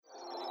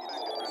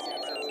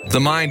The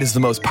mind is the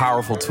most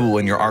powerful tool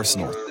in your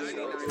arsenal.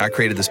 I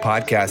created this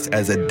podcast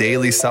as a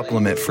daily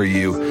supplement for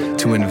you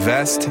to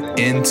invest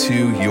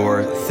into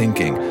your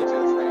thinking.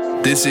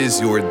 This is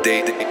your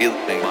Daily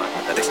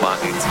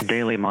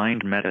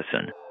Mind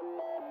Medicine.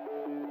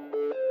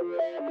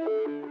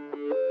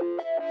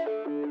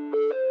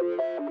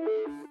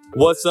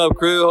 What's up,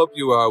 crew? Hope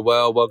you are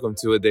well. Welcome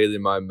to a Daily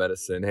Mind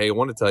Medicine. Hey, I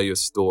want to tell you a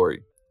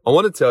story. I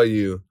want to tell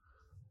you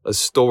a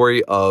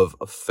story of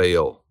a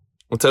fail.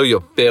 I'll tell you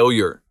a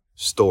failure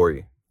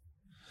story.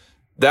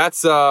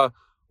 That's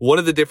one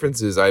of the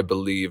differences, I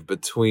believe,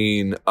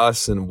 between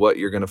us and what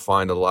you're going to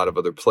find a lot of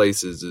other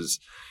places is,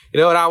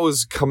 when I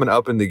was coming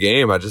up in the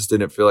game, I just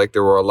didn't feel like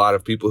there were a lot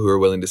of people who were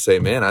willing to say,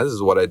 man, this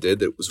is what I did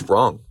that was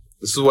wrong.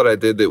 This is what I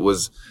did that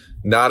was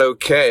not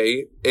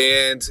okay.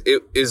 And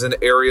it is an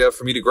area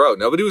for me to grow.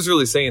 Nobody was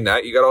really saying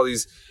that. You got all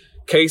these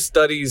case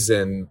studies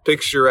and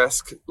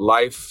picturesque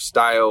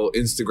lifestyle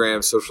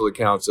Instagram social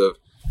accounts of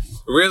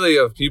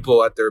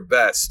people at their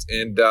best.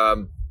 And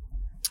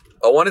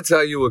I want to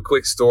tell you a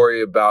quick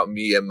story about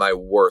me and my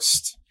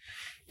worst.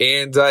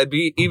 And it'd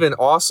be even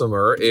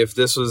awesomer if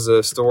this was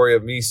a story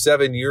of me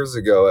 7 years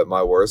ago at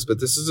my worst, but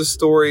this is a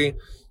story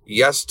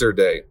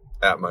yesterday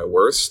at my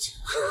worst.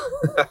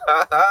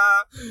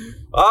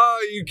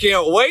 Oh, you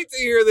can't wait to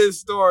hear this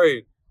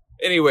story.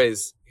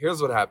 Anyways,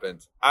 here's what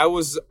happened. I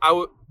was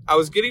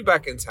getting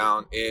back in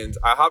town and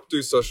I hopped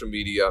through social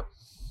media.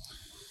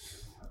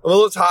 I'm a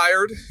little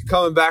tired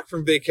coming back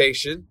from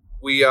vacation.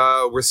 We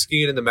were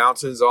skiing in the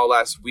mountains all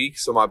last week,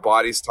 so my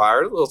body's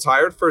tired, a little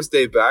tired. First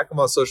day back, I'm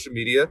on social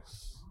media,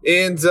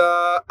 and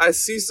I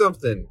see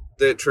something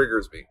that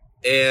triggers me.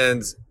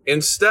 And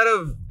instead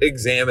of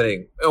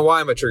examining, and why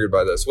am I triggered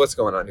by this? What's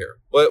going on here?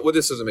 What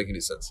this doesn't make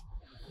any sense.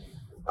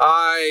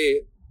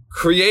 I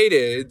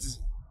created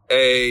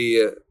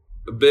a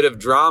bit of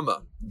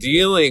drama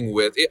dealing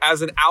with it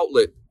as an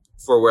outlet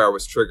for where I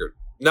was triggered.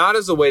 Not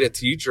as a way to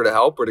teach or to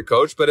help or to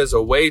coach, but as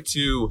a way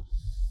to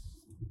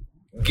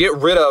get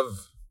rid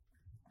of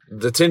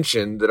the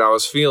tension that I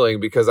was feeling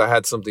because I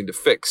had something to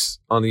fix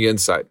on the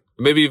inside.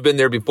 Maybe you've been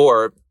there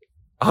before.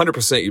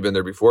 100% you've been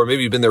there before.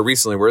 Maybe you've been there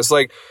recently where it's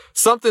like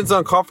something's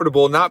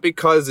uncomfortable, not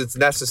because it's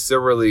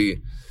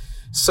necessarily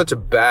such a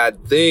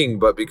bad thing,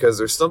 but because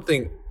there's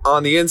something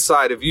on the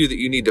inside of you that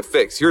you need to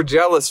fix. You're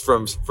jealous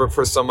for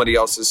somebody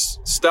else's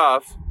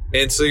stuff,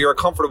 and so you're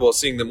uncomfortable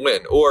seeing them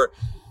win. Or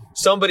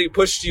somebody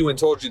pushed you and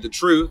told you the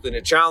truth, and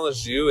it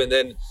challenged you, and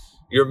then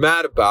you're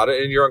mad about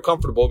it, and you're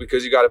uncomfortable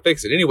because you got to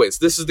fix it. Anyways,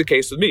 this is the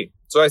case with me.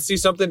 So I see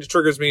something that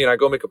triggers me, and I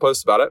go make a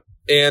post about it.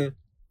 And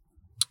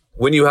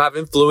when you have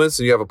influence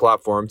and you have a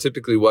platform,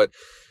 typically what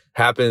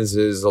happens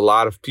is a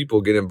lot of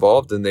people get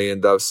involved and they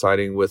end up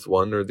siding with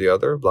one or the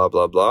other, blah,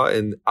 blah, blah.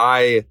 And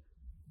I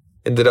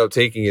ended up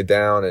taking it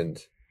down and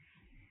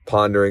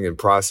pondering and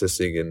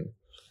processing. And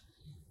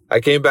I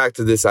came back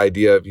to this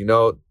idea of, you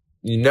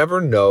never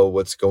know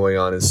what's going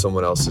on in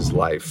someone else's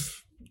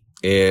life.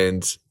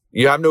 And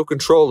you have no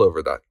control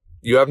over that.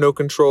 You have no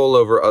control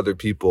over other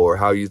people or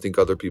how you think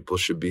other people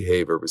should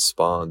behave or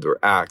respond or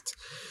act.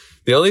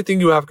 The only thing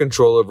you have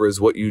control over is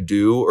what you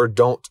do or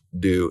don't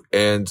do.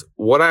 And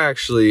what I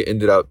actually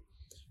ended up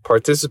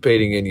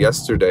participating in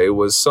yesterday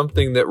was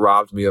something that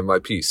robbed me of my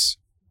peace.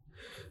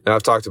 And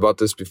I've talked about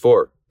this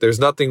before. There's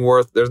nothing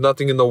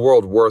in the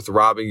world worth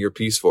robbing your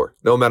peace for.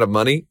 No amount of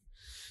money,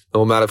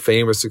 no amount of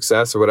fame or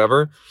success or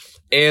whatever.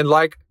 And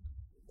like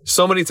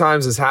so many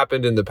times has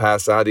happened in the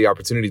past, I had the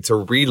opportunity to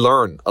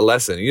relearn a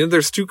lesson.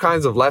 There's two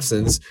kinds of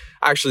lessons.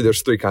 Actually,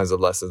 there's three kinds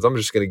of lessons. I'm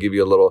just going to give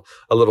you a little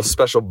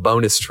special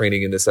bonus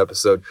training in this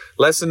episode.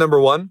 Lesson number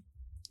one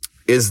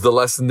is the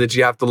lesson that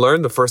you have to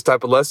learn. The first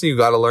type of lesson, you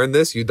got to learn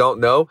this. You don't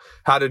know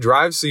how to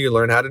drive, so you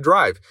learn how to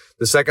drive.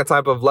 The second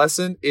type of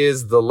lesson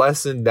is the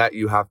lesson that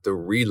you have to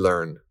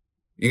relearn.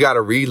 You got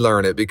to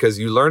relearn it because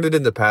you learned it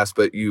in the past,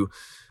 but you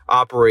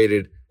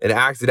operated and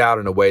acted out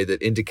in a way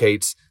that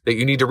indicates that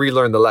you need to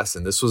relearn the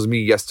lesson. This was me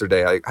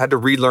yesterday. I had to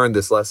relearn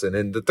this lesson.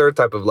 And the third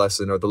type of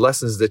lesson are the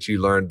lessons that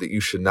you learned that you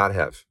should not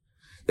have,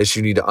 that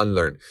you need to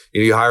unlearn.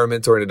 You hire a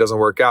mentor and it doesn't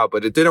work out,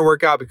 but it didn't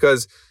work out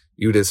because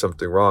you did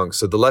something wrong.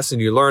 So the lesson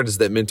you learned is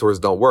that mentors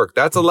don't work.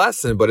 That's a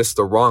lesson, but it's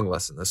the wrong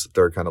lesson. That's the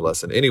third kind of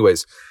lesson.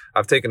 Anyways,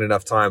 I've taken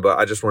enough time, but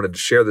I just wanted to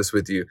share this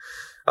with you.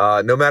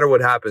 No matter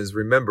what happens,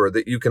 remember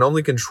that you can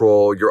only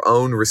control your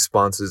own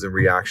responses and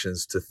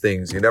reactions to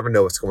things. You never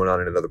know what's going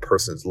on in another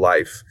person's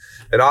life.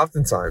 And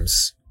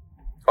oftentimes,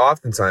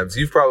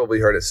 you've probably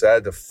heard it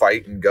said to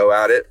fight and go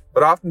at it,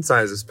 but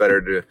oftentimes it's better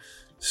to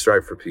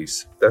strive for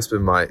peace. That's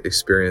been my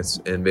experience,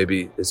 and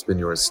maybe it's been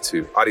yours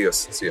too.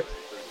 Adios. See ya.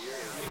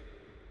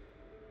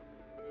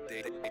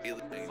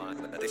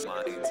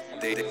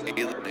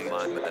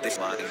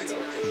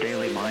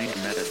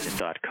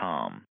 DailyMindMedicine.com